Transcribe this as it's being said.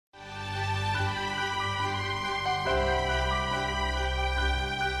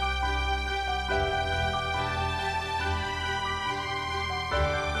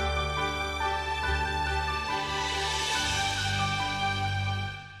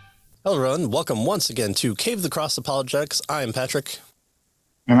Hello, everyone. Welcome once again to Cave the Cross Apologetics. I'm Patrick.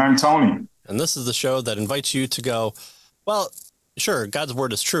 And I'm Tony. And this is the show that invites you to go, well, sure, God's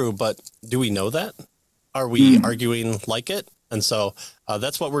word is true, but do we know that? Are we arguing like it? And so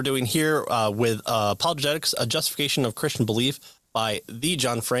that's what we're doing here with Apologetics, a justification of Christian belief by the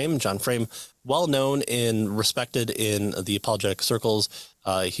John Frame. John Frame, well known and respected in the apologetic circles.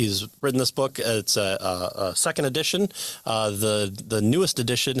 He's written this book. It's a second edition. The newest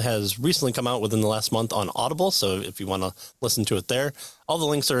edition has recently come out within the last month on Audible. So if you want to listen to it there, all the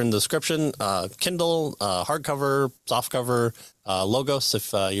links are in the description. Kindle, hardcover, softcover, Logos,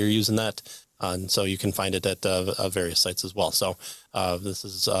 if you're using that. And so you can find it at various sites as well. So this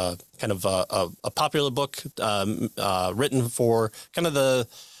is kind of a popular book written for kind of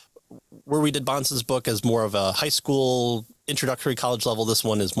where we did Bonds' book as more of a high school introductory college level. This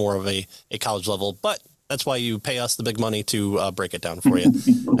one is more of a college level, but that's why you pay us the big money to break it down for you.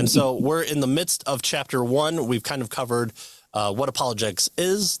 And so we're in the midst of chapter 1. We've kind of covered what apologetics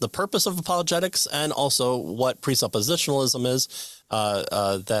is, the purpose of apologetics, and also what presuppositionalism is.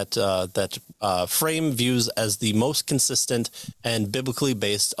 That Frame views as the most consistent and biblically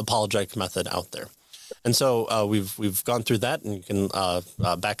based apologetic method out there. And so we've gone through that, and you can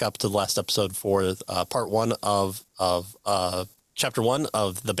back up to the last episode for part 1 of chapter 1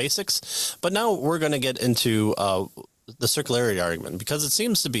 of the basics. But now we're going to get into the circularity argument, because it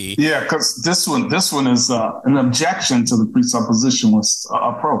seems to be because this one is an objection to the presuppositionalist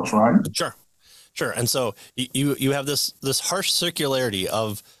approach, right? Sure. And so you have this harsh circularity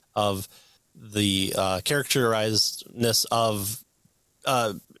of the characterizedness of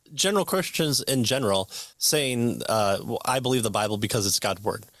general Christians in general saying, I believe the Bible because it's God's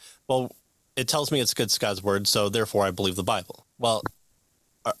word. Well, it tells me it's God's word, so therefore I believe the Bible. Well,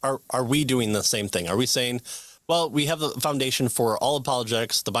 are we doing the same thing? Are we saying, well, we have the foundation for all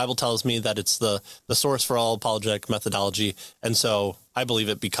apologetics. The Bible tells me that it's the source for all apologetic methodology, and so I believe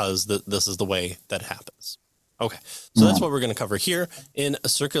it because this is the way that happens. Okay, so that's what we're going to cover here in a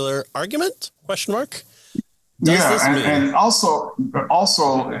circular argument, question mark. And also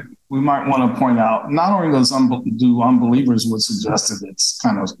we might want to point out, not only do unbelievers would suggest that it's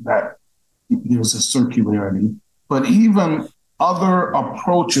kind of that there's a circularity, but even other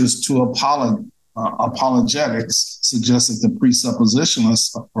approaches to apologetics suggest that the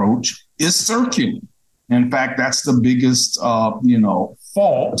presuppositionalist approach is circular. In fact, that's the biggest,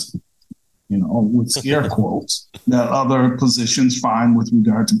 fault, with scare quotes, that other positions find with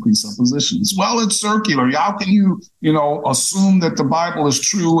regard to presuppositions. Well, it's circular. How can you, assume that the Bible is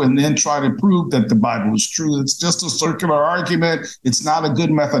true and then try to prove that the Bible is true? It's just a circular argument. It's not a good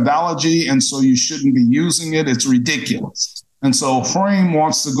methodology, and so you shouldn't be using it. It's ridiculous. And so Frame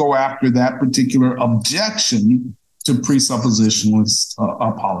wants to go after that particular objection to presuppositionalist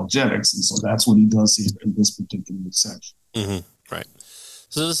apologetics. And so that's what he does here in this particular section. Mm-hmm. Right.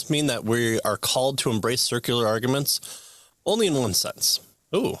 So does this mean that we are called to embrace circular arguments? Only in one sense.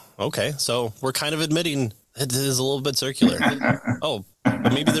 Oh, okay. So we're kind of admitting it is a little bit circular.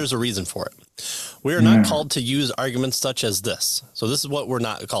 But maybe there's a reason for it. We are not called to use arguments such as this. So this is what we're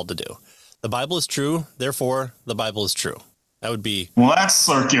not called to do. The Bible is true, therefore the Bible is true. That would be... Well, that's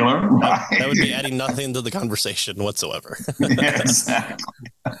circular, right? That would be adding nothing to the conversation whatsoever. Exactly.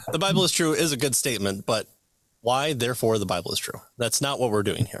 The Bible is true is a good statement, but why, therefore, the Bible is true? That's not what we're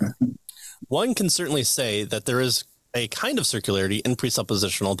doing here. One can certainly say that there is a kind of circularity in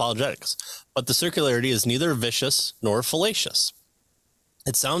presuppositional apologetics, but the circularity is neither vicious nor fallacious.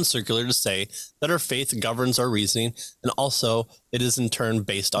 It sounds circular to say that our faith governs our reasoning, and also it is in turn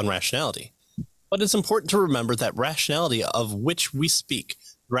based on rationality. But it's important to remember that rationality of which we speak,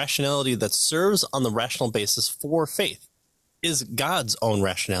 rationality that serves on the rational basis for faith, is God's own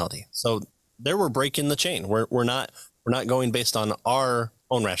rationality. So there we're breaking the chain. We're not going based on our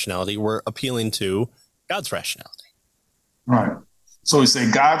own rationality. We're appealing to God's rationality. Right. So we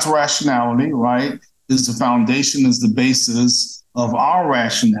say God's rationality, right, is the foundation, is the basis of our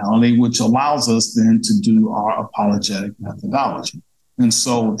rationality, which allows us then to do our apologetic methodology. And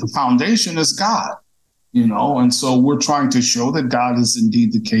so the foundation is God, and so we're trying to show that God is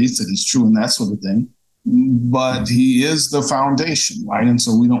indeed the case, that he's true and that sort of thing. But he is the foundation, right? And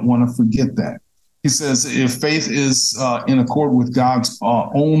so we don't want to forget that. He says if faith is in accord with God's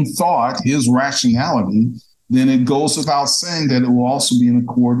own thought, his rationality, then it goes without saying that it will also be in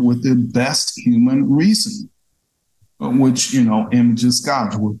accord with the best human reason, which, images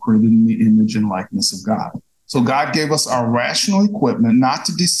God. We're created in the image and likeness of God. So God gave us our rational equipment, not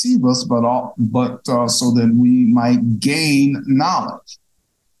to deceive us, but so that we might gain knowledge.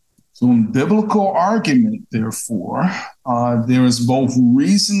 So in biblical argument, therefore, there is both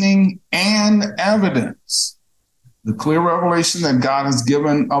reasoning and evidence. The clear revelation that God has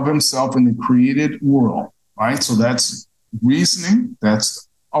given of himself in the created world, right? So that's reasoning, that's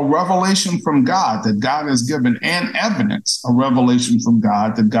a revelation from God that God has given, and evidence, a revelation from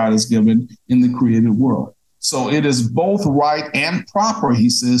God that God has given in the created world. So it is both right and proper,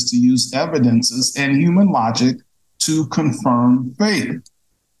 he says, to use evidences and human logic to confirm faith.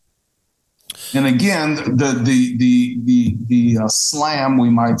 And again, the slam, we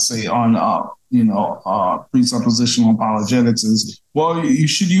might say, on presuppositional apologetics is, well, you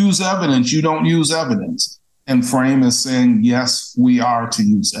should use evidence. You don't use evidence. And Frame is saying, yes, we are to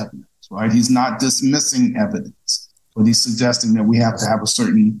use evidence, right? He's not dismissing evidence, but he's suggesting that we have to have a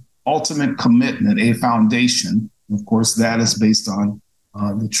certain ultimate commitment, a foundation. Of course, that is based on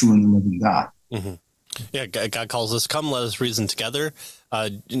the true and the living God. Mm-hmm. Yeah, God calls us, come, let us reason together.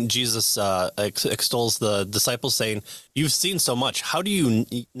 Jesus extols the disciples saying, you've seen so much. How do you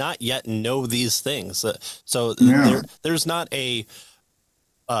not yet know these things? There's not a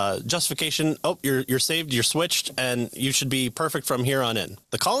justification. Oh, you're saved, you're switched, and you should be perfect from here on in.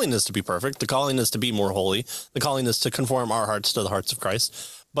 The calling is to be perfect. The calling is to be more holy. The calling is to conform our hearts to the hearts of Christ.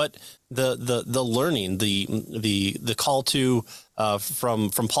 But the learning, the call to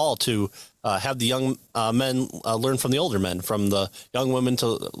from Paul to have the young men learn from the older men, from the young women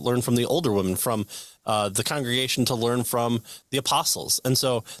to learn from the older women, from the congregation to learn from the apostles. And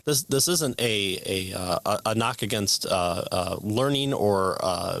so this isn't a knock against learning or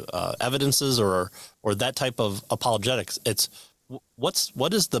evidences or that type of apologetics. It's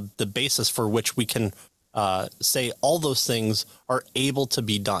what is the basis for which we can say all those things are able to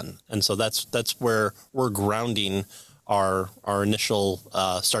be done. And so that's where we're grounding our initial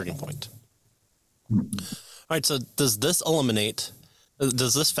starting point. All right. So does this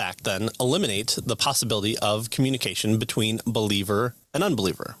fact then eliminate the possibility of communication between believer and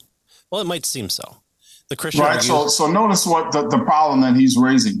unbeliever? Well, it might seem so. The Christian right. So notice what the problem that he's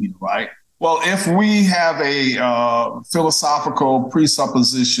raising here, right? Well, if we have a philosophical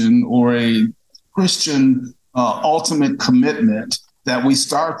presupposition or a Christian ultimate commitment that we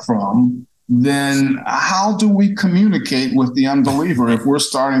start from, then how do we communicate with the unbeliever if we're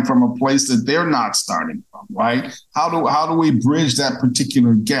starting from a place that they're not starting from, right? How do we bridge that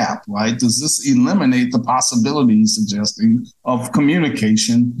particular gap, right? Does this eliminate the possibility, he's suggesting, of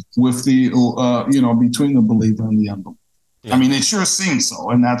communication with the, between the believer and the unbeliever? Yeah. I mean, it sure seems so,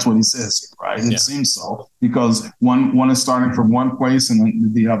 and that's what he says here, right? It seems so because one is starting from one place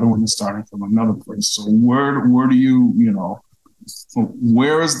and the other one is starting from another place. So where do you,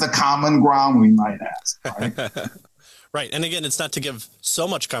 where is the common ground, we might ask, right? Right. And again, it's not to give so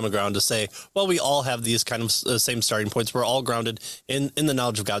much common ground to say, well, we all have these kind of same starting points. We're all grounded in the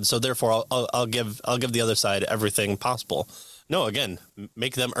knowledge of God. So therefore, I'll give the other side everything possible. No, again,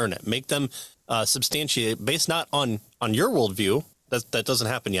 make them earn it. Make them substantiate based not on your worldview. That doesn't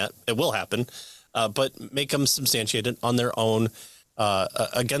happen yet. It will happen. But make them substantiated on their own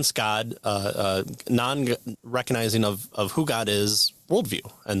against God, non-recognizing of who God is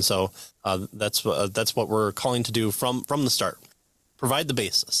worldview. And so that's what we're calling to do from the start. Provide the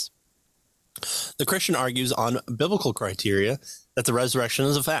basis. The Christian argues on biblical criteria that the resurrection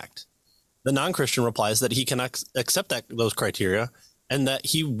is a fact. The non-Christian replies that he cannot accept those criteria and that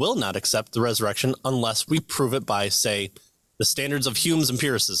he will not accept the resurrection unless we prove it by, say, the standards of Hume's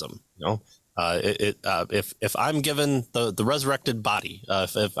empiricism. If I'm given the resurrected body,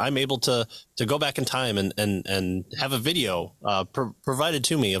 if I'm able to go back in time and have a video provided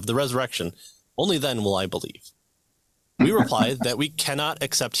to me of the resurrection, only then will I believe. We reply that we cannot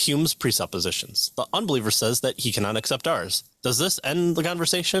accept Hume's presuppositions. The unbeliever says that he cannot accept ours. Does this end the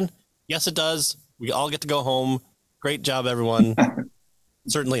conversation? Yes, it does. We all get to go home. Great job, everyone.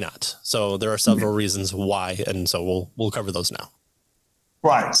 Certainly not. So there are several reasons why, and so we'll cover those now.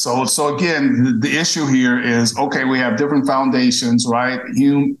 Right. So again, the issue here is, okay, we have different foundations, right?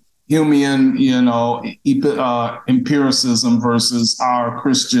 Humean, empiricism versus our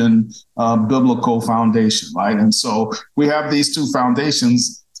Christian biblical foundation, right? And so we have these two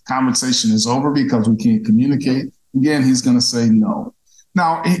foundations. Conversation is over because we can't communicate. Again, he's going to say no.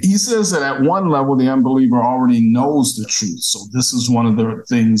 Now, he says that at one level, the unbeliever already knows the truth. So this is one of the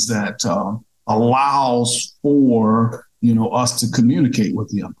things that allows for, us to communicate with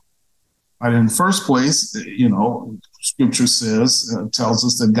the unbeliever. Right. In the first place, Scripture tells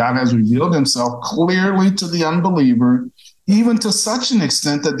us that God has revealed himself clearly to the unbeliever, even to such an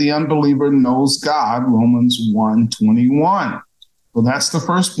extent that the unbeliever knows God, Romans 1:21. So that's the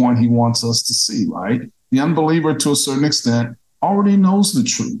first point he wants us to see, right? The unbeliever, to a certain extent, already knows the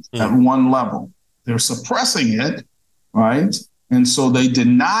truth at one level. They're suppressing it, right? And so they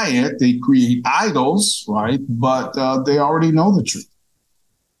deny it. They create idols, right? But they already know the truth.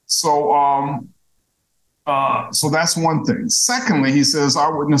 So that's one thing. Secondly, he says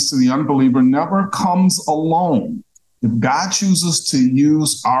our witness to the unbeliever never comes alone. If God chooses to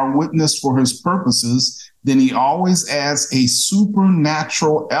use our witness for his purposes, then he always adds a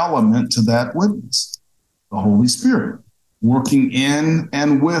supernatural element to that witness, the Holy Spirit, working in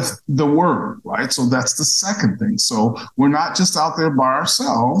and with the word, right? So that's the second thing. So we're not just out there by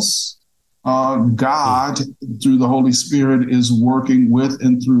ourselves. God, through the Holy Spirit, is working with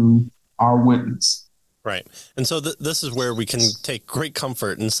and through our witness. Right. And so this is where we can take great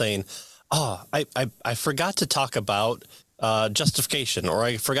comfort in saying, oh, I forgot to talk about justification, or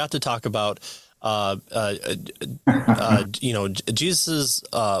I forgot to talk about, Jesus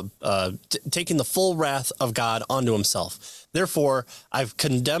taking the full wrath of God onto himself. Therefore, I've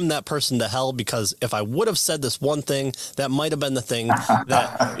condemned that person to hell because if I would have said this one thing, that might have been the thing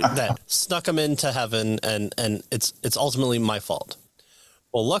that snuck him into heaven, and it's ultimately my fault.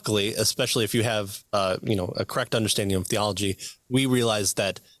 Well, luckily, especially if you have a correct understanding of theology, we realize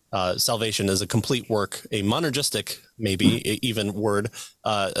that salvation is a complete work, a monergistic, maybe even word,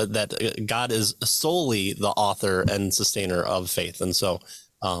 that God is solely the author and sustainer of faith. And so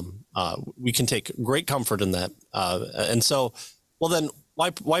we can take great comfort in that. And so, well, then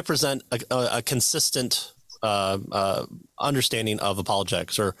why present a consistent understanding of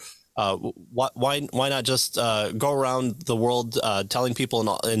apologetics? Or why not just go around the world telling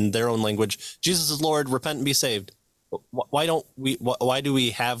people in their own language, Jesus is Lord, repent and be saved? Why do we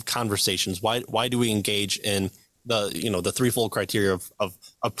have conversations? Why do we engage in the threefold criteria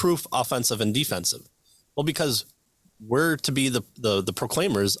of proof, offensive, and defensive? Well, because we're to be the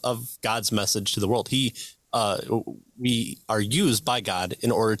proclaimers of God's message to the world. We are used by God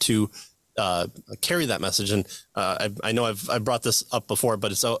in order to carry that message. And I know I've brought this up before,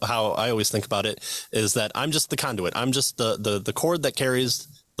 but it's how I always think about it is that I'm just the conduit. I'm just the cord that carries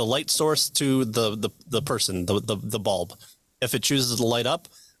the light source to the person, the bulb. If it chooses to light up,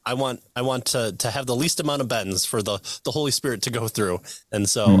 I want to have the least amount of bends for the Holy Spirit to go through. And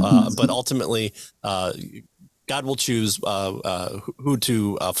so, but ultimately, God will choose who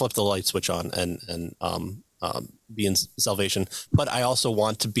to flip the light switch on and be in salvation. But I also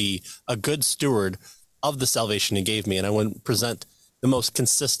want to be a good steward of the salvation he gave me. And I want to present the most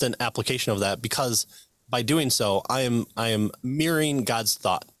consistent application of that, because by doing so, I am mirroring God's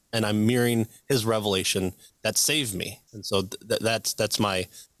thought, and I'm mirroring his revelation that saved me. And so that's my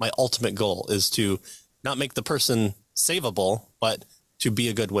ultimate goal, is to not make the person savable, but to be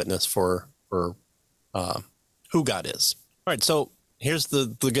a good witness for who God is. All right. So here's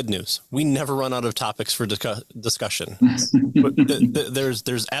the good news. We never run out of topics for discussion.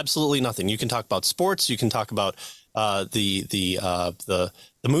 There's absolutely nothing. You can talk about sports. You can talk about the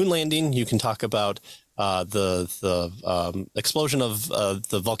moon landing. You can talk about the explosion of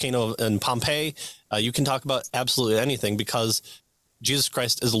the volcano in Pompeii. You can talk about absolutely anything, because Jesus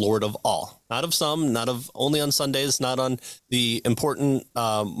Christ is Lord of all, not of some, not of only on Sundays, not on the important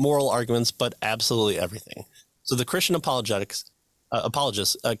moral arguments, but absolutely everything. So the Christian apologists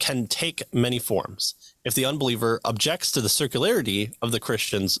can take many forms. If the unbeliever objects to the circularity of the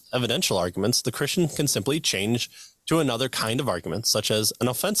Christian's evidential arguments, the Christian can simply change to another kind of argument, such as an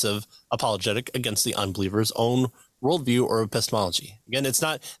offensive apologetic against the unbeliever's own worldview or epistemology. Again, it's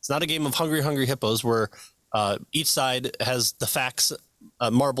not a game of hungry hippos where each side has the facts,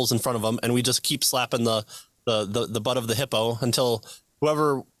 marbles in front of them, and we just keep slapping the butt of the hippo until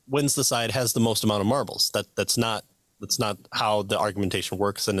whoever wins the side has the most amount of marbles. That's not how the argumentation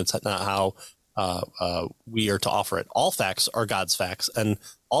works, and it's not how we are to offer it. All facts are God's facts, and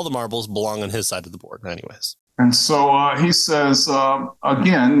all the marbles belong on his side of the board anyways. And so he says,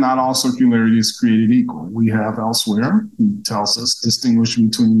 again, not all circularity is created equal. We have elsewhere, he tells us, distinguish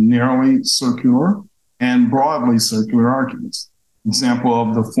between narrowly circular and broadly circular arguments. Example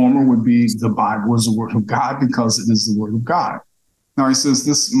of the former would be the Bible is the word of God because it is the word of God. Now, he says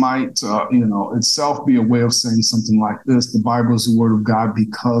this might, itself be a way of saying something like this. The Bible is the word of God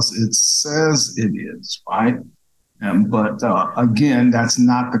because it says it is, right? But again, that's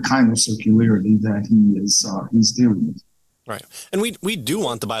not the kind of circularity that he's dealing with. Right. And we do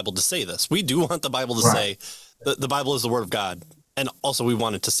want the Bible to say this. We do want the Bible to say that the Bible is the word of God. And also we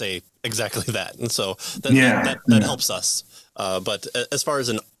want it to say exactly that. And so that helps us. But as far as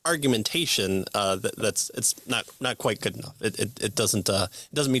an argumentation, it's not quite good enough. It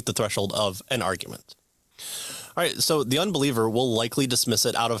doesn't meet the threshold of an argument. All right, so the unbeliever will likely dismiss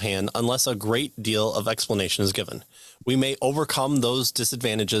it out of hand unless a great deal of explanation is given. We may overcome those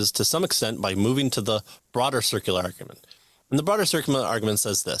disadvantages to some extent by moving to the broader circular argument. And the broader circular argument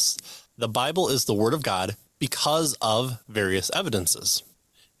says this: the Bible is the word of God because of various evidences.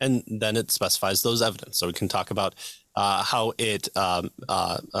 And then it specifies those evidence. So we can talk about how it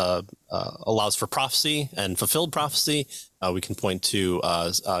allows for prophecy and fulfilled prophecy. We can point to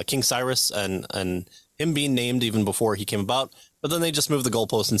King Cyrus and him being named even before he came about. But then they just move the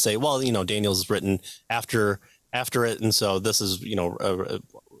goalpost and say, well, Daniel's is written after it. And so this is,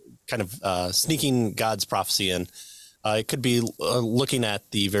 kind of sneaking God's prophecy in. It could be looking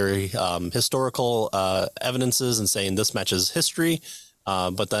at the very historical evidences and saying this matches history.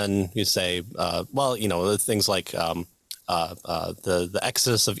 But then you say, things like the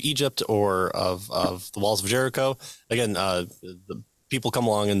Exodus of Egypt or of the walls of Jericho. Again, the people come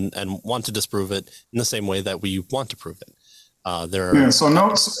along and want to disprove it in the same way that we want to prove it. There are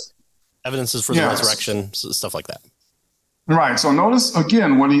evidences for the resurrection, stuff like that. Right. So notice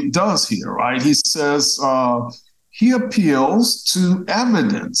again what he does here, right? He says he appeals to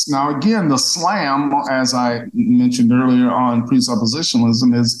evidence. Now, again, the slam, as I mentioned earlier on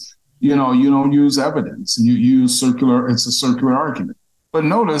presuppositionalism, is, you don't use evidence. You use it's a circular argument. But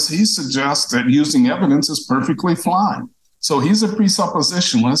notice he suggests that using evidence is perfectly fine. So he's a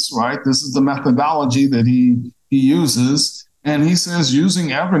presuppositionalist, right? This is the methodology that he uses. And he says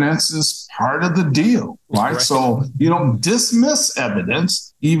using evidence is part of the deal, right? So you don't dismiss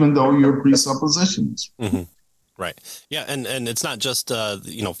evidence, even though you're a presuppositionist. Mm-hmm. Right. Yeah. And it's not just,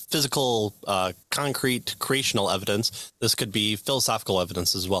 physical, concrete creational evidence. This could be philosophical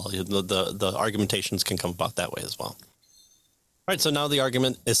evidence as well. The argumentations can come about that way as well. All right. So now the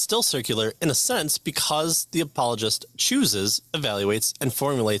argument is still circular in a sense because the apologist chooses, evaluates, and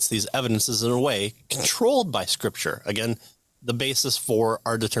formulates these evidences in a way controlled by Scripture. Again, the basis for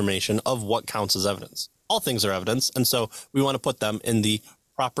our determination of what counts as evidence. All things are evidence. And so we want to put them in the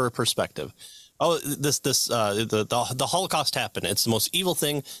proper perspective. Oh, the Holocaust happened. It's the most evil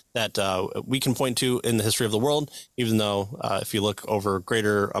thing that we can point to in the history of the world, even though if you look over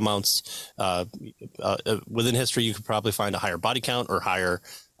greater amounts within history, you could probably find a higher body count or higher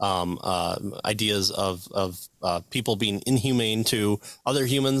ideas of people being inhumane to other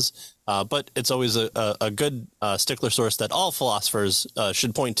humans. But it's always a good stickler source that all philosophers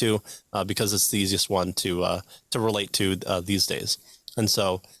should point to because it's the easiest one to relate to these days. And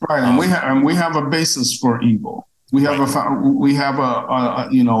so, right, and we have a basis for evil. We have a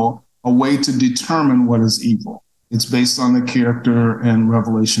way to determine what is evil. It's based on the character and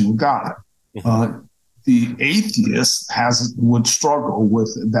revelation of God. Mm-hmm. The atheist would struggle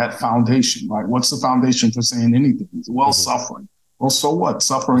with that foundation, right? What's the foundation for saying anything? Well, mm-hmm. Suffering. Well, so what?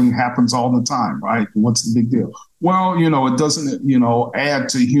 Suffering happens all the time, right? What's the big deal? Well, it doesn't, add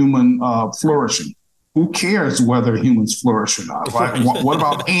to human flourishing. Who cares whether humans flourish or not, right? What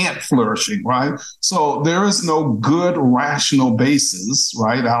about ant flourishing, right? So there is no good rational basis,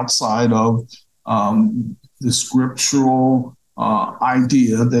 right, outside of the scriptural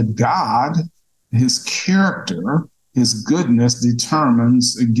idea that God, his character, his goodness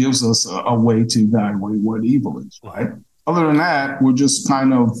determines, it gives us a way to evaluate what evil is, right? Other than that, we're just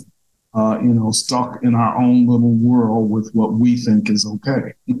kind of, stuck in our own little world with what we think is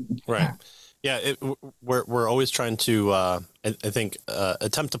okay. Right. Yeah, we're always trying to, I think,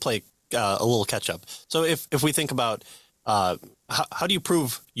 attempt to play a little catch up. So if we think about how do you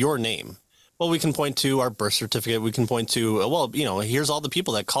prove your name? Well, we can point to our birth certificate. We can point to, here's all the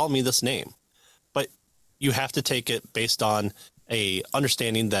people that call me this name. But you have to take it based on a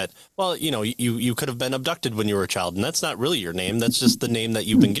understanding that, well, you could have been abducted when you were a child, and that's not really your name. That's just the name that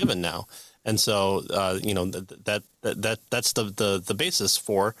you've been given now. And so, that's the basis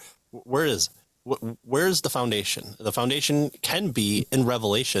for. Where's the foundation? The foundation can be in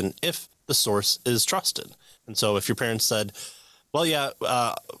revelation if the source is trusted. And so if your parents said, well, yeah,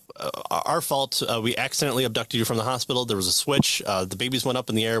 our fault, we accidentally abducted you from the hospital. There was a switch. The babies went up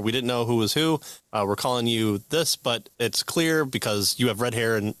in the air. We didn't know who was who. We're calling you this, but it's clear because you have red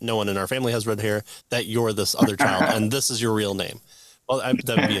hair and no one in our family has red hair that you're this other child and this is your real name. Well,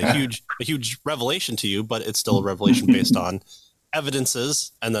 that would be a huge revelation to you, but it's still a revelation based on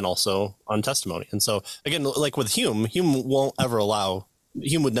evidences and then also on testimony. And so again, like with Hume would never allow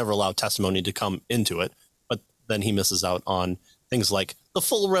testimony to come into it, but then he misses out on things like the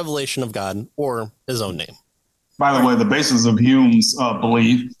full revelation of God or his own name. By the way, the basis of Hume's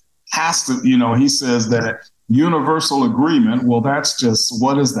belief has to, he says that universal agreement. Well, that's just,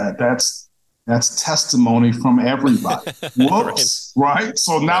 what is that? That's That's testimony from everybody. Whoops, right?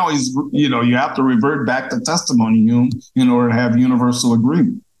 So now you have to revert back to testimony in order to have universal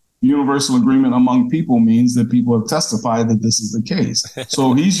agreement. Universal agreement among people means that people have testified that this is the case.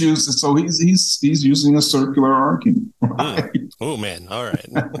 So he's using a circular argument. Right? Oh man! All right.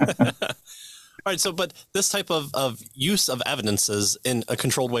 All right. So, but this type of use of evidences in a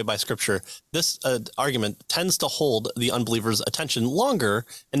controlled way by Scripture, this argument tends to hold the unbeliever's attention longer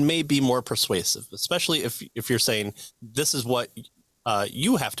and may be more persuasive, especially if you're saying this is what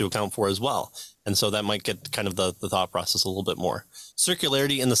you have to account for as well. And so that might get kind of the thought process a little bit more.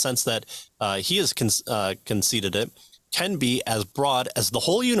 Circularity, in the sense that he has conceded it, can be as broad as the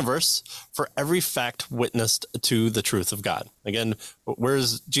whole universe for every fact witnessed to the truth of God. Again, where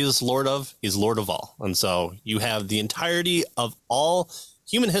is Jesus Lord of? He's Lord of all. And so you have the entirety of all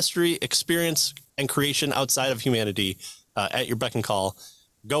human history, experience, and creation outside of humanity at your beck and call.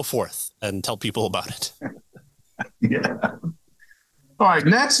 Go forth and tell people about it. Yeah. All right,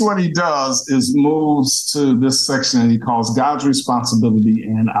 next what he does is moves to this section that he calls God's responsibility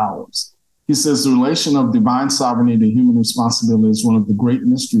and ours. He says the relation of divine sovereignty to human responsibility is one of the great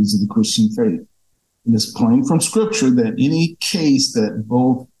mysteries of the Christian faith. It is plain from Scripture that any case that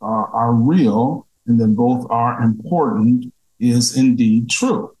both are real and that both are important is indeed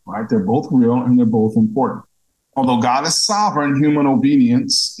true, right? They're both real and they're both important. Although God is sovereign, human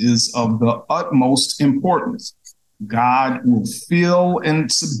obedience is of the utmost importance. God will fill and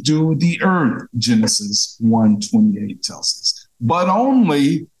subdue the earth, Genesis 1:28 tells us, but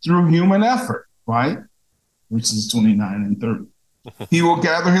only through human effort, right? Verses 29 and 30. He will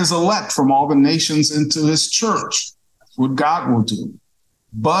gather his elect from all the nations into his church. That's what God will do,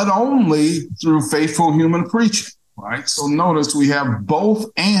 but only through faithful human preaching, right? So notice we have both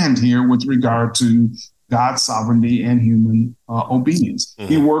and here with regard to God's sovereignty and human obedience.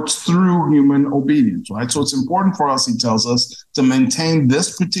 Mm-hmm. He works through human obedience, right? So it's important for us, he tells us, to maintain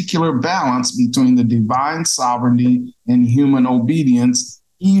this particular balance between the divine sovereignty and human obedience,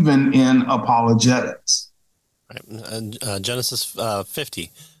 even in apologetics. Right. Genesis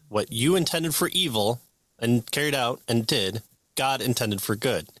 50, what you intended for evil and carried out and did, God intended for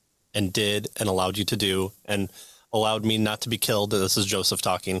good and did and allowed you to do and allowed me not to be killed. This is Joseph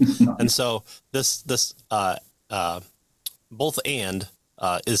talking. And so this both and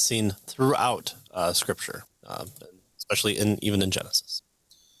is seen throughout Scripture, especially even in Genesis.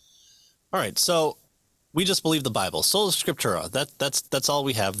 All right, so we just believe the Bible, sola scriptura. That's all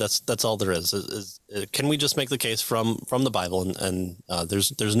we have. That's all there is. Can we just make the case from the Bible and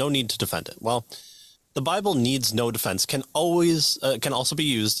there's no need to defend it? Well, the Bible needs no defense. Can also be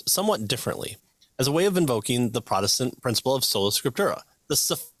used somewhat differently as a way of invoking the Protestant principle of sola scriptura. The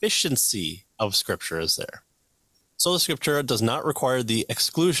sufficiency of Scripture is there. Sola scriptura does not require the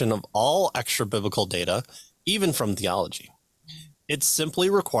exclusion of all extra biblical data, even from theology. It simply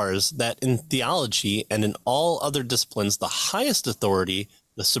requires that in theology and in all other disciplines, the highest authority,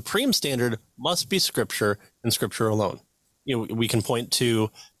 the supreme standard, must be Scripture and Scripture alone. We can point to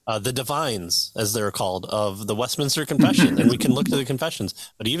the divines, as they're called, of the Westminster Confession, and we can look to the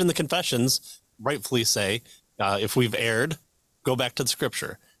confessions. But even the confessions rightfully say, if we've erred, go back to the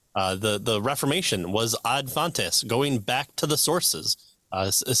Scripture. The Reformation was ad fontes, going back to the sources.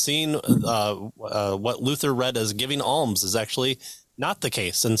 Seeing what Luther read as giving alms is actually not the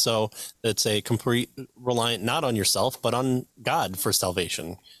case. And so it's a complete reliant not on yourself, but on God for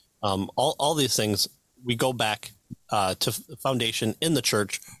salvation. All these things, we go back to foundation in the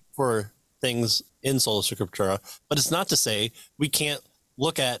church for things in sola scriptura. But it's not to say we can't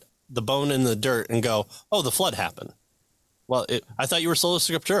look at the bone in the dirt and go, oh, the flood happened. Well, I thought you were sola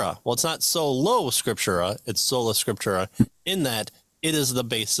scriptura. Well, it's not solo scriptura. It's sola scriptura in that it is the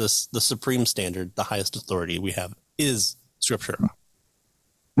basis, the supreme standard, the highest authority we have is scriptura.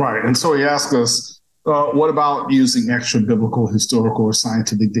 Right. And so he asked us, what about using extra biblical, historical, or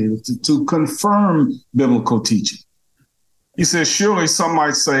scientific data to confirm biblical teaching? He says, surely some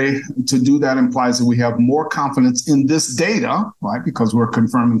might say to do that implies that we have more confidence in this data, right, because we're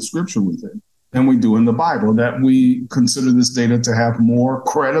confirming Scripture with it, than we do in the Bible, that we consider this data to have more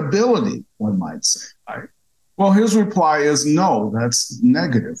credibility, one might say, right? Well, his reply is no, that's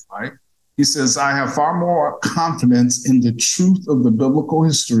negative, right? He says, I have far more confidence in the truth of the biblical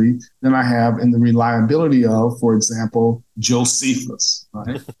history than I have in the reliability of, for example, Josephus,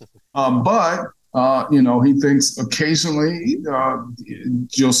 right? He thinks occasionally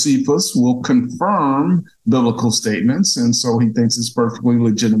Josephus will confirm biblical statements. And so he thinks it's perfectly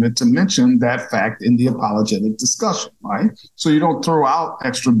legitimate to mention that fact in the apologetic discussion, right? So you don't throw out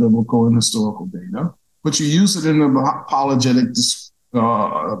extra biblical and historical data, but you use it in an apologetic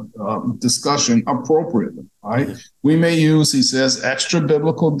discussion appropriately, right? We may use, he says, extra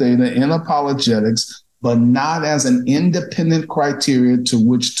biblical data in apologetics, but not as an independent criteria to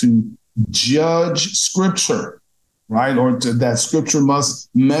which to judge Scripture, right? Or that Scripture must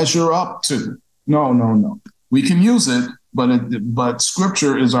measure up to. No. We can use it, but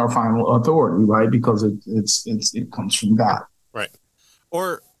Scripture is our final authority, right? Because it comes from God. Right.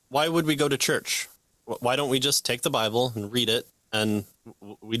 Or why would we go to church? Why don't we just take the Bible and read it and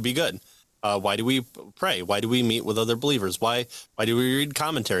we'd be good? Why do we pray? Why do we meet with other believers? Why do we read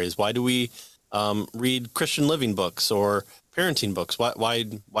commentaries? Why do we read Christian living books or parenting books? Why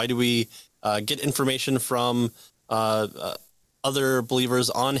do we get information from other believers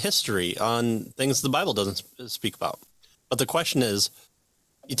on history, on things the Bible doesn't speak about? But the question is,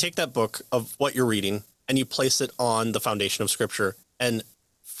 you take that book of what you're reading and you place it on the foundation of Scripture, and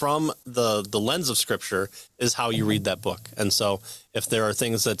from the lens of Scripture is how you read that book. And so if there are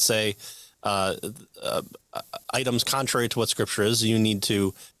things that say items contrary to what Scripture is, you need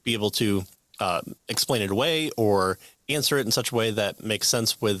to be able to explain it away or answer it in such a way that makes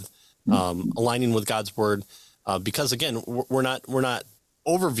sense with aligning with God's word. Because again, we're not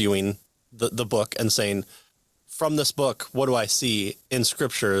overviewing the book and saying, from this book, what do I see in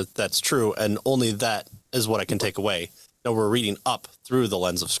Scripture that's true? And only that is what I can take away. No, we're reading up through the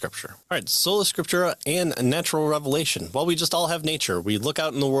lens of Scripture. All right, sola scriptura and natural revelation. Well, we just all have nature. We look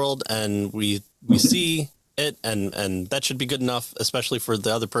out in the world and we see it, and that should be good enough, especially for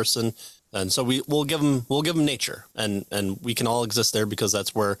the other person. And so we'll give them nature, and we can all exist there because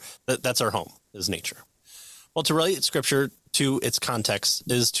that's our home, is nature. Well, to relate Scripture to its context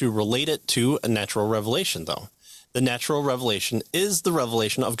is to relate it to a natural revelation, though. The natural revelation is the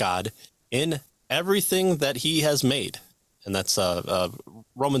revelation of God in everything that He has made. And that's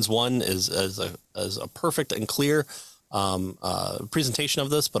Romans 1 is a perfect and clear presentation of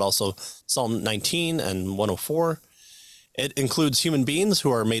this, but also Psalm 19 and 104. It includes human beings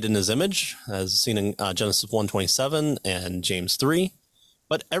who are made in His image, as seen in Genesis 1:27 and James 3.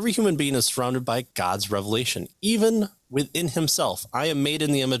 But every human being is surrounded by God's revelation, even within himself. I am made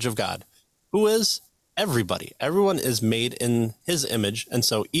in the image of God. Who is? Everybody. Everyone is made in His image. And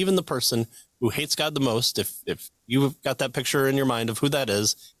so even the person who hates God the most, if you've got that picture in your mind of who that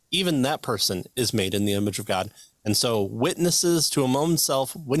is, even that person is made in the image of God. And so witnesses to his own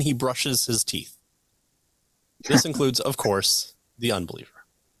self when he brushes his teeth. This includes, of course, the unbeliever.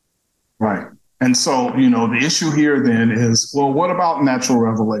 Right. And so, the issue here then is, well, what about natural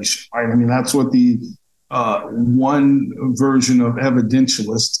revelation? Right. I mean, that's what the one version of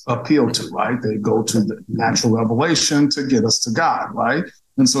evidentialists appeal to, right? They go to the natural revelation to get us to God, right?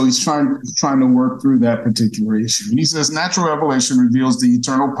 And so he's trying to work through that particular issue. And he says natural revelation reveals the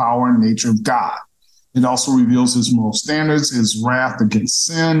eternal power and nature of God. It also reveals His moral standards, His wrath against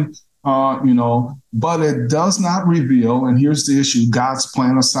sin, but it does not reveal, and here's the issue, God's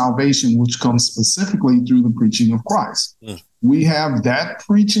plan of salvation, which comes specifically through the preaching of Christ. We have that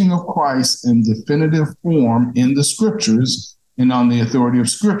preaching of Christ in definitive form in the Scriptures, and on the authority of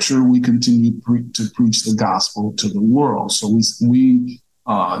Scripture, we continue to preach the gospel to the world. So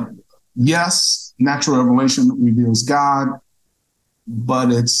yes, natural revelation reveals God,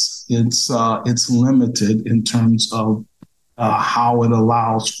 but it's limited in terms of how it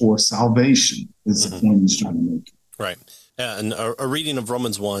allows for salvation, is the point he's trying to make. Right. Yeah, and a reading of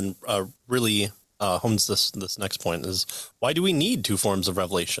Romans 1 really hones this next point is, why do we need two forms of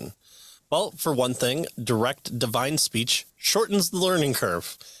revelation? Well, for one thing, direct divine speech shortens the learning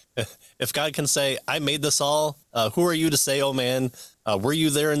curve. If God can say, I made this all, who are you to say, oh man, were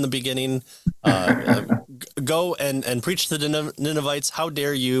you there in the beginning? Go and preach to the Ninevites. How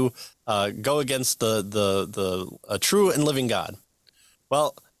dare you go against the true and living God?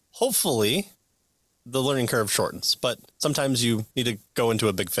 Well, hopefully the learning curve shortens, but sometimes you need to go into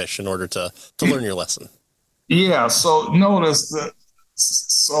a big fish in order to learn your lesson. Yeah. So notice that.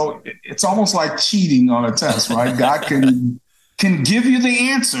 So it's almost like cheating on a test, right? God can give you the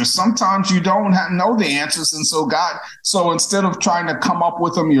answers. Sometimes you don't know the answers. And so instead of trying to come up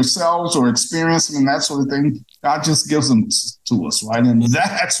with them yourselves or experience them and that sort of thing, God just gives them to us, right? And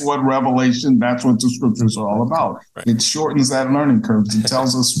that's what revelation, that's what the Scriptures are all about. Right. It shortens that learning curve. It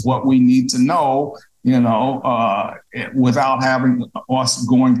tells us what we need to know, without having us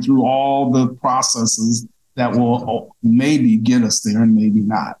going through all the processes that will maybe get us there and maybe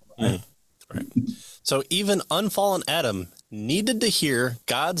not. Right? Right. So even unfallen Adam needed to hear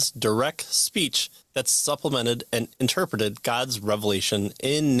God's direct speech that supplemented and interpreted God's revelation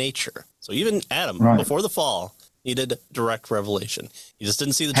in nature. So even Adam, before the fall, needed direct revelation. He just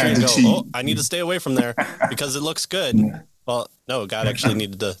didn't see the tree and go, I need to stay away from there because it looks good. Well, no, God actually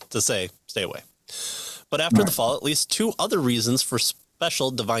needed to say, stay away. But after the fall, at least two other reasons for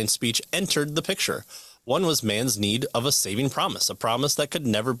special divine speech entered the picture. One was man's need of a saving promise, a promise that could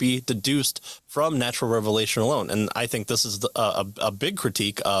never be deduced from natural revelation alone. And I think this is a big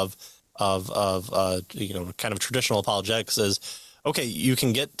critique of kind of traditional apologetics is, okay, you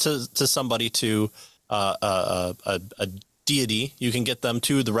can get to somebody to a deity, you can get them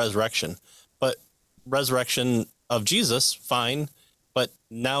to the resurrection, but resurrection of Jesus, fine, but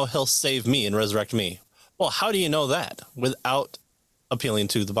now he'll save me and resurrect me. Well, how do you know that without appealing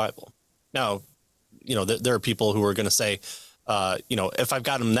to the Bible? Now, there are people who are going to say, if I've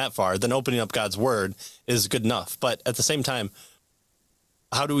got him that far, then opening up God's word is good enough. But at the same time,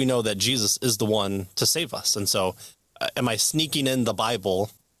 how do we know that Jesus is the one to save us? And so am I sneaking in the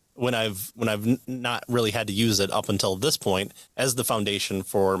Bible when I've not really had to use it up until this point as the foundation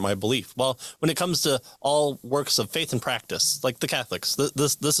for my belief? Well, when it comes to all works of faith and practice, like the Catholics,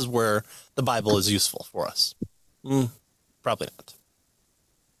 this is where the Bible is useful for us. Probably not.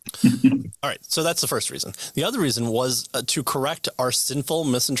 All right, so that's the first reason. The other reason was to correct our sinful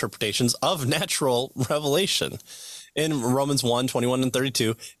misinterpretations of natural revelation. In Romans 1:21 and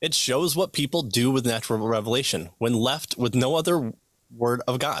 32, it shows what people do with natural revelation when left with no other word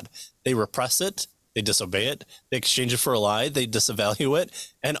of God. They repress it, they disobey it, they exchange it for a lie, they disvalue it,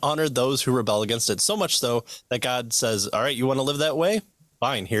 and honor those who rebel against it. So much so that God says, all right, you want to live that way?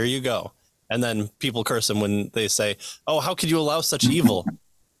 Fine, here you go. And then people curse him when they say, oh, how could you allow such evil?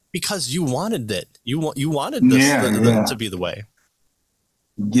 Because you wanted it. You wanted this to be the way.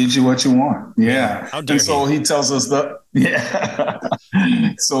 Gives you what you want. Yeah. How dare and so he tells us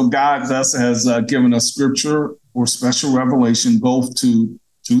so God thus has given us scripture or special revelation, both to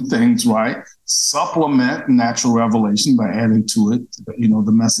two things, right? Supplement natural revelation by adding to it,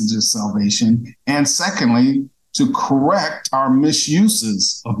 the message of salvation. And secondly, to correct our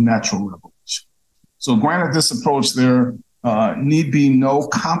misuses of natural revelation. So granted this approach, there need be no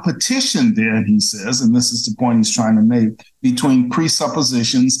competition there, he says, and this is the point he's trying to make, between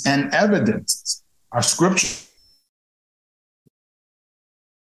presuppositions and evidences. Our scripture,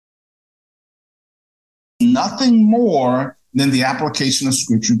 nothing more than the application of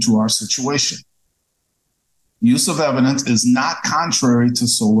scripture to our situation. Use of evidence is not contrary to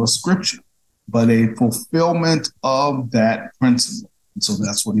sola scriptura, but a fulfillment of that principle. And so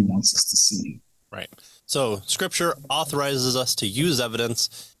that's what he wants us to see. Right. So scripture authorizes us to use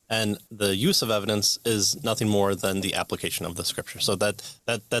evidence, and the use of evidence is nothing more than the application of the scripture. So that's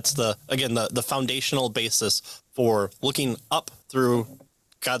the foundational basis for looking up through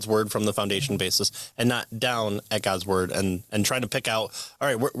God's word from the foundation basis and not down at God's word and trying to pick out, all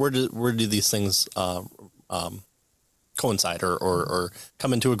right, where do these things coincide or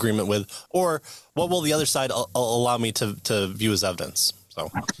come into agreement with, or what will the other side allow me to view as evidence? So.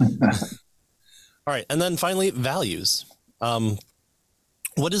 All right. And then finally, values.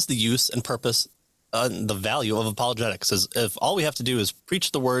 What is the use and purpose, the value of apologetics? Is if all we have to do is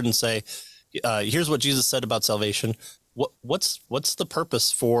preach the word and say, here's what Jesus said about salvation. What's the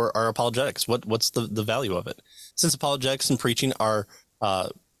purpose for our apologetics? What's the value of it? Since apologetics and preaching are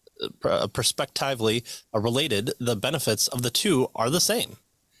prospectively related, the benefits of the two are the same.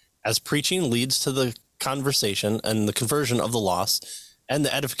 As preaching leads to the conversation and the conversion of the lost and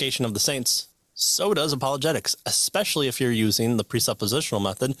the edification of the saints, so does apologetics, especially if you're using the presuppositional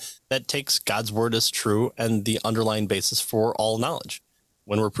method that takes God's word as true and the underlying basis for all knowledge.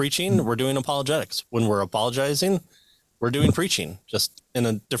 When we're preaching, we're doing apologetics. When we're apologizing, we're doing preaching, just in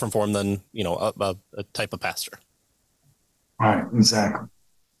a different form than, a type of pastor. Right, exactly.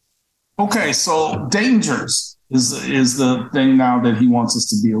 Okay, so dangers is the thing now that he wants us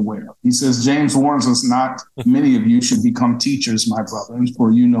to be aware of. He says, James warns us, not many of you should become teachers, my brothers,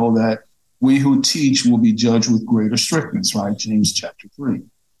 for you know that we who teach will be judged with greater strictness, right? James chapter 3.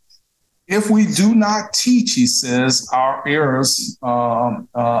 If we do not teach, he says, our errors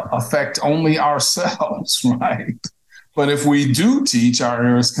affect only ourselves, right? But if we do teach, our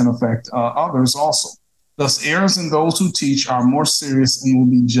errors can affect others also. Thus, errors in those who teach are more serious and will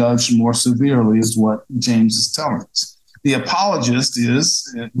be judged more severely, is what James is telling us. The apologist is,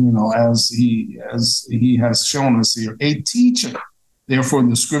 as he has shown us here, a teacher. Therefore,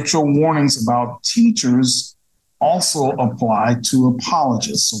 the scriptural warnings about teachers also apply to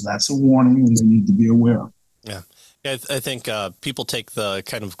apologists. So that's a warning, and they need to be aware of. Yeah, I think people take the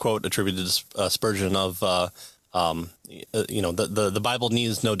kind of quote attributed to Spurgeon of, the Bible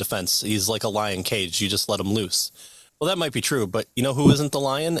needs no defense. He's like a lion caged. You just let him loose. Well, that might be true, but who isn't the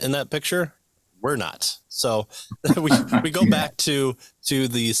lion in that picture? we're not. So we go back to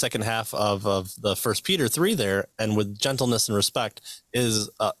the second half of the 1 Peter 3 there, and with gentleness and respect is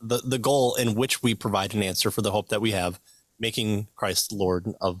the goal in which we provide an answer for the hope that we have, making Christ Lord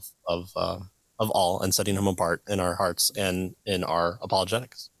of all and setting him apart in our hearts and in our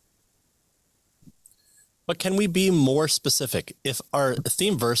apologetics. But can we be more specific? If our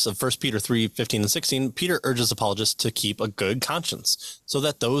theme verse of 1 Peter 3:15 and 16, Peter urges apologists to keep a good conscience so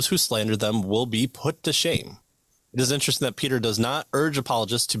that those who slander them will be put to shame. It is interesting that Peter does not urge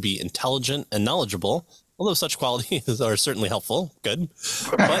apologists to be intelligent and knowledgeable, although such qualities are certainly helpful, good,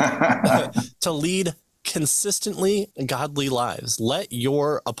 but to lead consistently godly lives. Let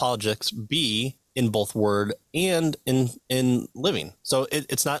your apologetics be in both word and in living. So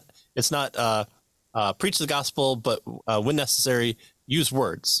it's not preach the gospel, but when necessary, use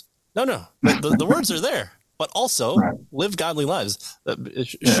words. No, the words are there, but also live godly lives.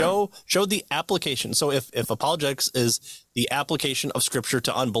 Show the application. So if apologetics is the application of Scripture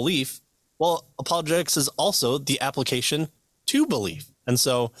to unbelief, well, apologetics is also the application to belief. And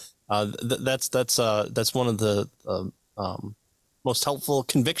so that's one of the most helpful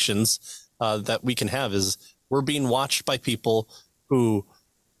convictions that we can have is we're being watched by people who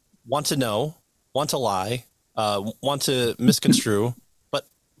want to know, want to lie, want to misconstrue, but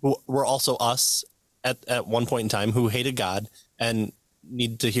we're also us at one point in time who hated God and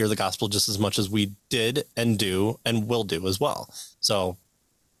need to hear the gospel just as much as we did and do and will do as well. So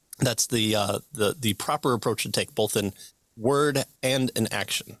that's the proper approach to take, both in word and in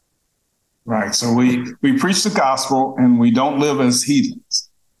action. Right. So we preach the gospel and we don't live as heathens.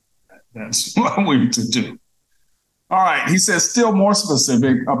 That's what we're to do. All right. He says, still more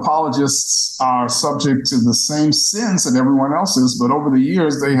specific, apologists are subject to the same sins that everyone else is, but over the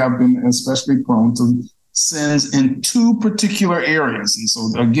years, they have been especially prone to sins in two particular areas. And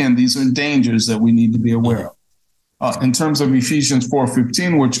so, again, these are dangers that we need to be aware of. In terms of Ephesians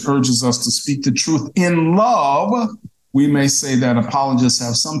 4:15, which urges us to speak the truth in love, we may say that apologists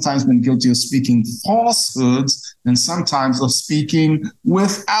have sometimes been guilty of speaking falsehoods and sometimes of speaking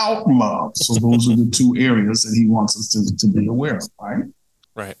without love. So those are the two areas that he wants us to be aware of, right?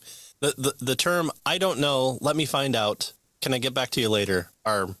 Right. The term, I don't know, let me find out, can I get back to you later,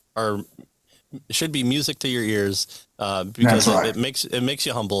 are should be music to your ears because it makes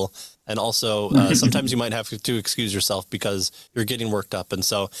you humble. And also sometimes you might have to excuse yourself because you're getting worked up. And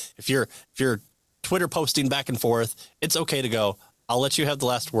so if you're Twitter posting back and forth, it's okay to go, I'll let you have the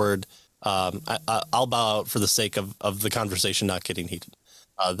last word. I'll bow out for the sake of the conversation not getting heated.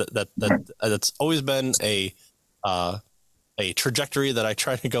 That's always been a trajectory that I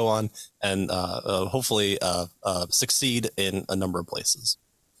try to go on and hopefully succeed in a number of places.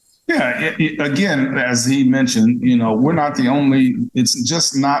 Yeah, again, as he mentioned, we're not the only, it's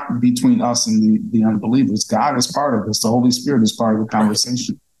just not between us and the unbelievers. God is part of this. The Holy Spirit is part of the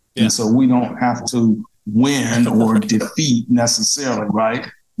conversation. Yeah. And so we don't have to win or defeat necessarily, right?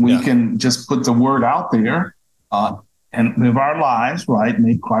 We can just put the word out there and live our lives, right?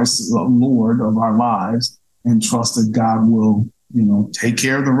 Make Christ the Lord of our lives and trust that God will, take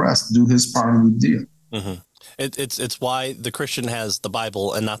care of the rest, do his part of the deal. Mm-hmm. It's why the Christian has the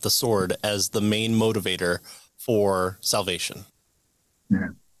Bible and not the sword as the main motivator for salvation. Yeah.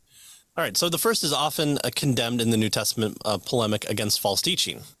 All right. So the first is often condemned in the New Testament polemic against false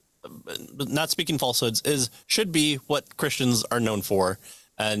teaching. Not speaking falsehoods should be what Christians are known for.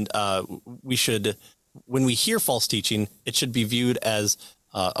 And we should, when we hear false teaching, it should be viewed as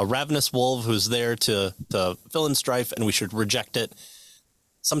a ravenous wolf who's there to fill in strife, and we should reject it.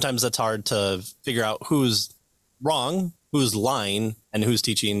 Sometimes that's hard to figure out who's wrong, who's lying, and who's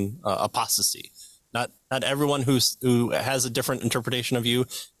teaching apostasy. Not everyone who has a different interpretation of you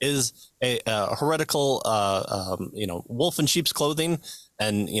is a heretical, wolf in sheep's clothing.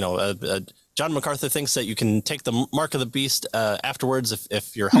 And, John MacArthur thinks that you can take the mark of the beast afterwards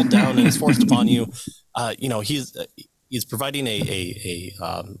if you're held down and it's forced upon you. He's providing a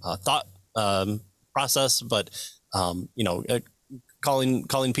thought process, but,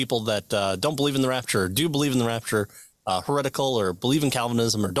 calling people that don't believe in the rapture or do believe in the rapture heretical, or believe in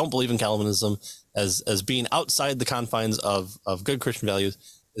Calvinism or don't believe in Calvinism as being outside the confines of good Christian values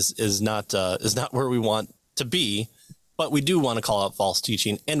is not where we want to be. But we do want to call out false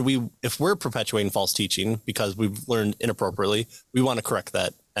teaching, and if we're perpetuating false teaching because we've learned inappropriately, we want to correct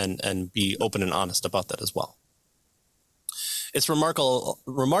that and be open and honest about that as well. It's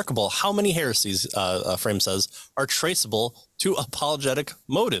remarkable how many heresies, Frame says, are traceable to apologetic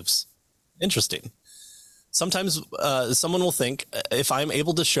motives. Interesting. Sometimes someone will think, if I'm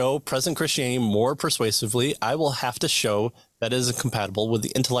able to show present Christianity more persuasively, I will have to show that is incompatible with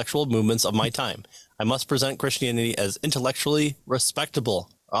the intellectual movements of my time. I must present Christianity as intellectually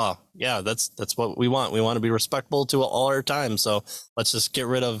respectable. Oh, yeah, that's what we want. We want to be respectable to all our time. So let's just get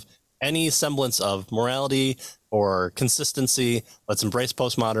rid of any semblance of morality or consistency. Let's embrace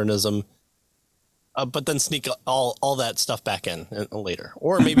postmodernism, but then sneak all that stuff back in later,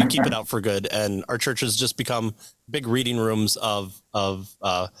 or maybe keep it out for good. And our churches just become big reading rooms of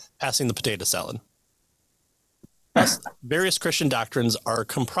passing the potato salad. Thus, various Christian doctrines are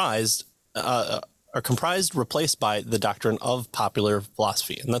comprised, replaced by the doctrine of popular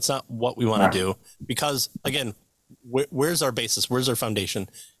philosophy. And that's not what we want to do, because, again, where's our basis? Where's our foundation?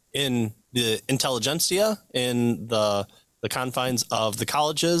 In the intelligentsia, in the confines of the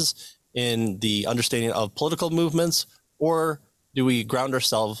colleges, in the understanding of political movements, or do we ground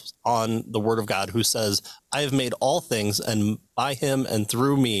ourselves on the Word of God, who says, I have made all things, and by him and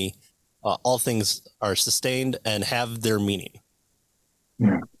through me, all things are sustained and have their meaning.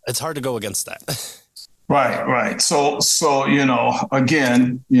 Yeah. It's hard to go against that. Right. So,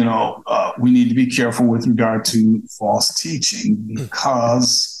 again, we need to be careful with regard to false teaching,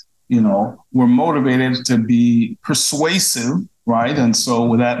 because, we're motivated to be persuasive, right? And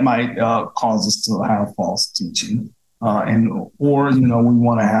so that might cause us to have false teaching. Or we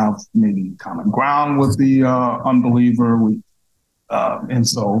want to have maybe common ground with the unbeliever. And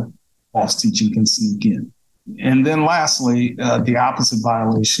so false teaching can sneak in. And then lastly, the opposite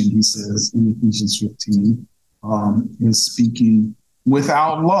violation, he says in Ephesians 15, is speaking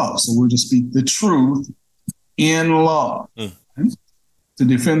without love. So we're to speak the truth in love. Okay? To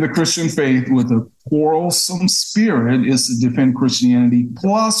defend the Christian faith with a quarrelsome spirit is to defend Christianity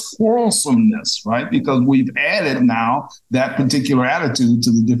plus quarrelsomeness, right? Because we've added now that particular attitude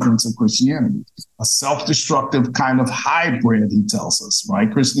to the defense of Christianity, a self-destructive kind of hybrid, he tells us,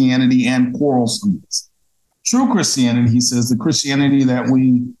 right? Christianity and quarrelsomeness. True Christianity, he says, the Christianity that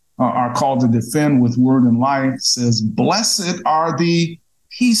we are called to defend with word and life, says, blessed are the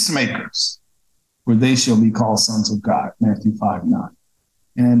peacemakers, for they shall be called sons of God, Matthew 5:9.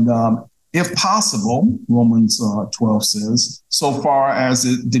 And if possible, Romans 12 says, so far as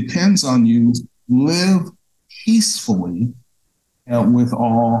it depends on you, live peacefully with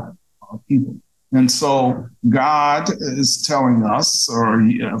all people. And so God is telling us, or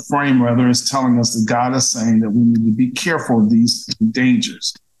Frame rather, is telling us that God is saying that we need to be careful of these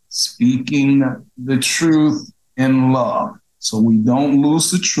dangers, speaking the truth in love, so we don't lose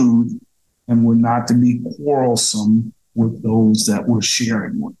the truth, and we're not to be quarrelsome with those that we're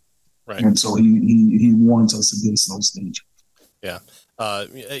sharing with. Right. And so he warns us against those dangers. Yeah.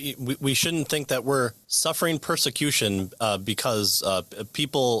 We shouldn't think that we're suffering persecution because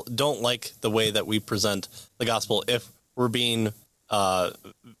people don't like the way that we present the gospel if we're being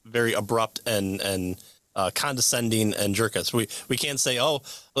very abrupt and condescending and jerkish. We can't say,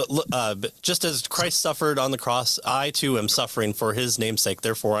 just as Christ suffered on the cross, I too am suffering for his name's sake,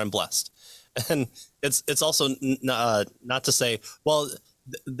 therefore I'm blessed. And it's also not to say, well,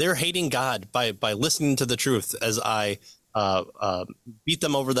 they're hating God by listening to the truth as I beat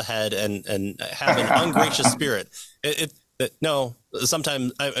them over the head and have an ungracious spirit. No,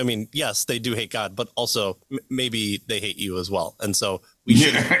 sometimes, I mean, yes, they do hate God, but also maybe they hate you as well. And so we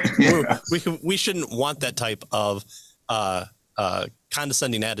shouldn't want that type of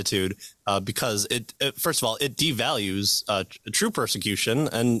condescending attitude because it first of all, it devalues true persecution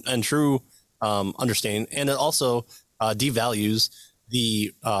and true understanding, and it also devalues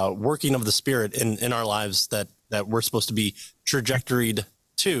the working of the Spirit in our lives that we're supposed to be trajectoried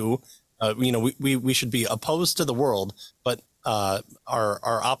to. We should be opposed to the world, but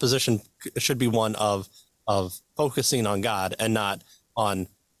our opposition should be one of focusing on God and not on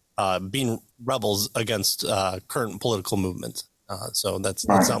being rebels against current political movements. So that's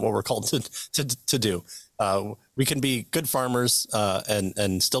not what we're called to do. We can be good farmers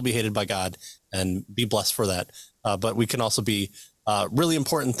and still be hated by God and be blessed for that. But we can also be really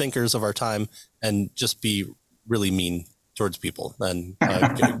important thinkers of our time and just be really mean towards people. And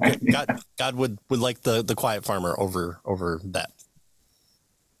God would like the quiet farmer over that.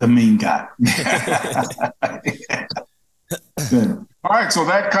 The mean guy. Good. All right, so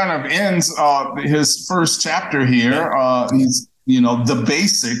that kind of ends his first chapter here. He's the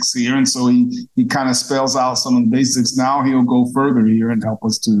basics here, and so he kind of spells out some of the basics. Now he'll go further here and help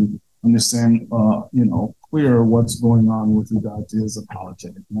us to understand, clear what's going on with regard to his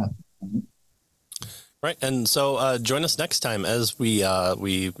apologetic method. Right, and so join us next time as we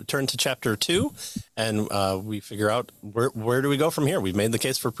turn to chapter 2, and we figure out where do we go from here. We've made the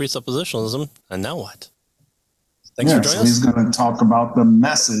case for presuppositionalism, and now what? Thanks for joining us. He's going to talk about the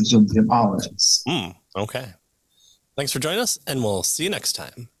message of the apologists. Okay. Thanks for joining us, and we'll see you next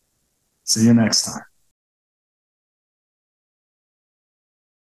time. See you next time.